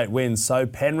 straight wins. So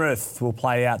Penrith will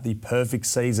play out the perfect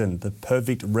season, the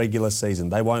perfect regular season.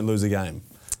 They won't lose a game.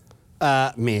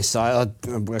 Miss. I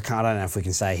don't know if we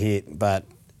can say hit, but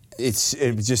it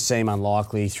would just seem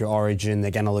unlikely through Origin.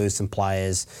 They're going to lose some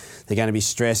players. They're going to be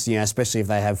stressed, you know, especially if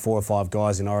they have 4 or 5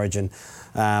 guys in Origin.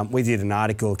 We did an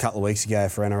article a couple of weeks ago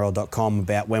for NRL.com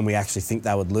about when we actually think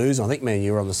they would lose. I think me and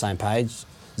you were on the same page.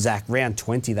 Zach, round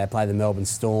 20 they play the Melbourne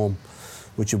Storm,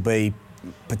 which will be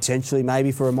potentially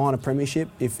maybe for a minor premiership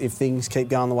if things keep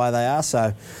going the way they are.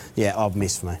 So, yeah, I've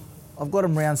missed for me. I've got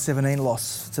them round 17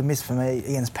 loss. It's a miss for me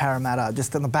against Parramatta,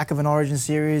 just on the back of an Origin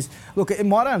series. Look, it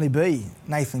might only be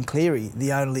Nathan Cleary,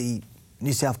 the only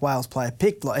New South Wales player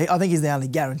picked. Like, I think he's the only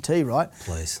guarantee, right?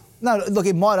 Please. No, look,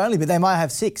 it might only be. They might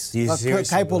have 6. Like,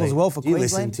 capable as well for Queensland. You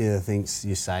listen to the things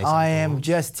you say. I am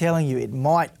just telling you, it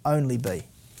might only be.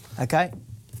 Okay?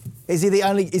 Is he the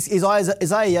only... Is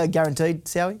Isaiah guaranteed,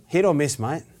 Sowie? Hit or miss,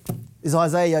 mate? Is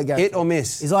Isaiah guaranteed? Hit or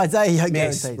miss? Is Isaiah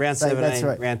miss. guaranteed? Round 17, that's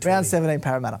right. round 20. Round 17,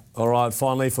 Parramatta. All right,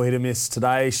 finally for hit or miss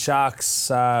today, Sharks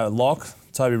lock,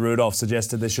 Toby Rudolph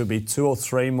suggested there should be 2 or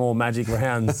 3 more Magic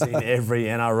rounds in every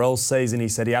NRL season. He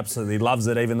said he absolutely loves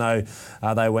it, even though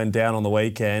they went down on the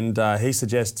weekend. He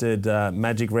suggested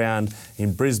Magic round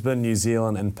in Brisbane, New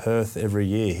Zealand and Perth every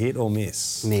year. Hit or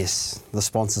miss? Miss. The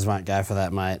sponsors won't go for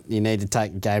that, mate. You need to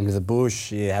take a game to the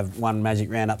bush. You have one Magic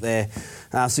round up there.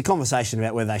 It's a conversation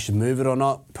about whether they should move it or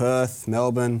not. Perth,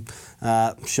 Melbourne,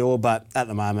 sure, but at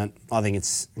the moment, I think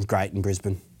it's great in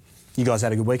Brisbane. You guys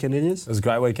had a good weekend, didn't you? It was a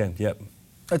great weekend, yep.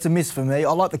 It's a miss for me.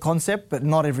 I like the concept, but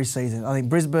not every season. I think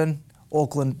Brisbane,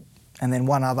 Auckland, and then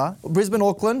one other. Brisbane,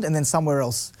 Auckland, and then somewhere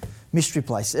else. Mystery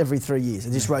place every 3 years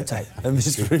and just rotate. A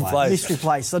mystery place. Mystery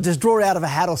place. So just draw out of a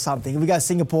hat or something. If we go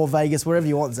Singapore, Vegas, wherever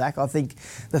you want, Zach, I think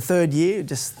the third year,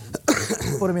 just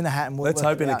put them in the hat and let's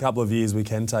hope in a couple of years we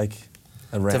can take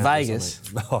a round. To Vegas?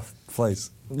 Oh, please.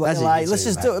 LA, let's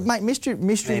just do it, mate. Mystery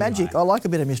anyway. Magic. I like a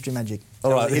bit of mystery magic.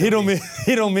 All right, hit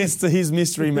or miss to his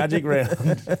mystery magic round.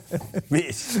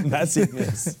 Miss. That's it,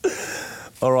 miss.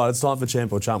 All right, it's time for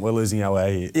Champ or Chump. We're losing our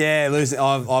way here. Yeah, losing.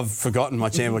 I've forgotten my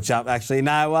Champ or Chump, actually.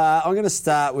 No, I'm going to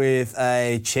start with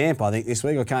a champ, I think, this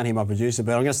week. I can't hear my producer,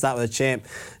 but I'm going to start with a champ.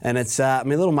 And it's my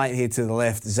little mate here to the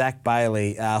left, Zac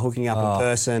Bailey, hooking up in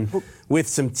person with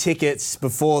some tickets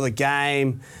before the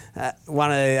game.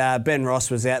 Ben Ross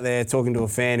was out there talking to a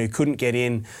fan who couldn't get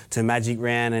in to Magic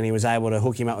Round, and he was able to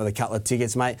hook him up with a couple of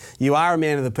tickets, mate. You are a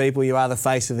man of the people. You are the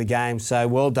face of the game. So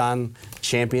well done,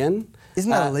 champion. Isn't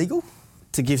that illegal?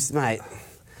 To give, mate.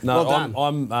 No, well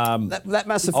done. That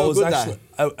must have felt good,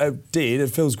 though. It did. It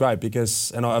feels great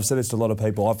because, and I've said this to a lot of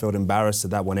people, I felt embarrassed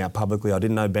that went out publicly. I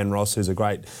didn't know Ben Ross, who's a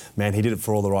great man. He did it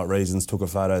for all the right reasons, took a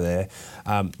photo there.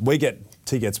 We get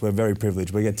tickets. We're very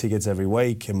privileged. We get tickets every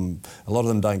week, and a lot of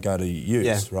them don't go to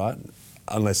use, right?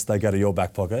 Unless they go to your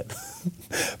back pocket.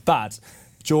 But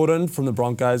Jordan from the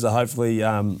Broncos, hopefully...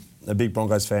 a big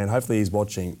Broncos fan, hopefully he's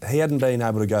watching. He hadn't been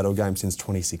able to go to a game since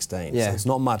 2016, so it's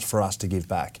not much for us to give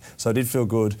back. So it did feel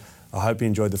good. I hope he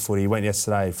enjoyed the footy. He went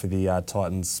yesterday for the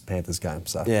Titans-Panthers game.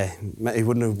 So yeah, he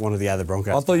wouldn't have wanted the other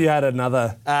Broncos. I thought you had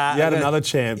another another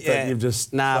champ, but you've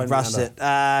just... I've brushed it.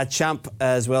 Chump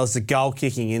as well as the goal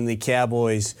kicking in the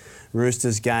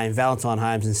Cowboys-Roosters game. Valentine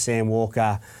Holmes and Sam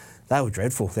Walker. They were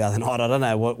dreadful the other night. I don't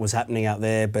know what was happening up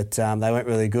there, but they weren't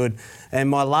really good. And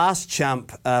my last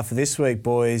chump for this week,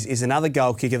 boys, is another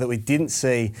goal kicker that we didn't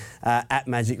see at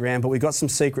Magic Round, but we got some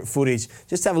secret footage.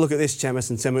 Just have a look at this, Chammas,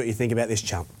 and tell me what you think about this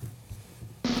chump.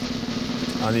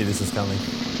 I knew this was coming.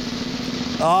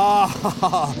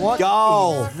 Oh, what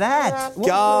goal! Is that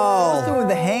Goal! What's doing with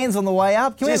the hands on the way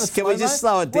up? Can we just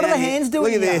slow it down? What are the hands doing?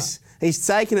 Look at this. He's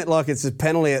taken it like it's a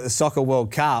penalty at the Soccer World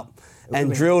Cup.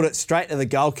 And drilled it straight to the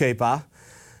goalkeeper.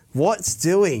 What's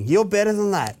doing? You're better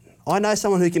than that. I know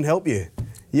someone who can help you.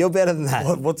 You're better than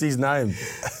that. What's his name?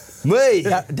 Me.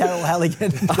 Daryl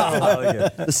Halligan.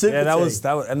 The super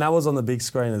that was on the big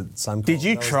screen at some point. Did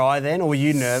you try then, or were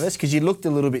you nervous? Because you looked a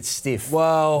little bit stiff.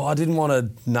 Well, I didn't want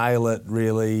to nail it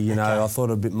really. You know, I thought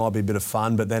it might be a bit of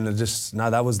fun, but then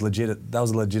that was legit. That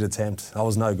was a legit attempt. I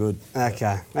was no good.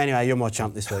 Okay. Anyway, you're my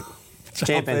chump this week.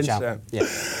 Champ and chump. Yeah.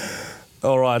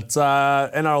 All right,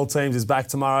 NRL Teams is back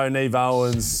tomorrow. Neve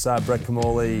Owens, Brett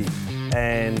Kamali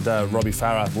and Robbie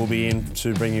Farah will be in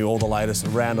to bring you all the latest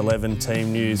round 11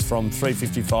 team news from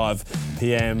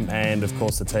 3:55pm, and of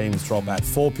course the teams drop at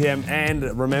 4pm. And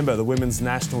remember, the Women's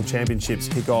National Championships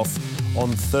kick off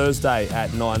on Thursday at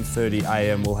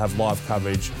 9:30am. We'll have live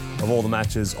coverage of all the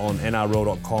matches on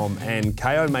NRL.com and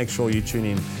KO. Make sure you tune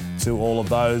in to all of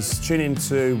those. Tune in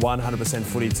to 100%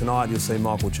 Footy tonight. You'll see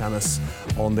Michael Chammas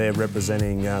on there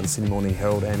representing the Sydney Morning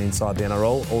Herald and Inside the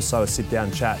NRL. Also a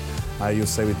sit-down chat you'll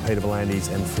see with Peter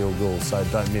V'landys and Phil Gould, so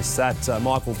don't miss that.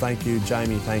 Michael, thank you.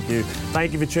 Jamie, thank you.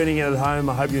 Thank you for tuning in at home.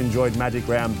 I hope you enjoyed Magic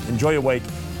Round. Enjoy your week.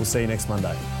 We'll see you next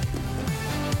Monday.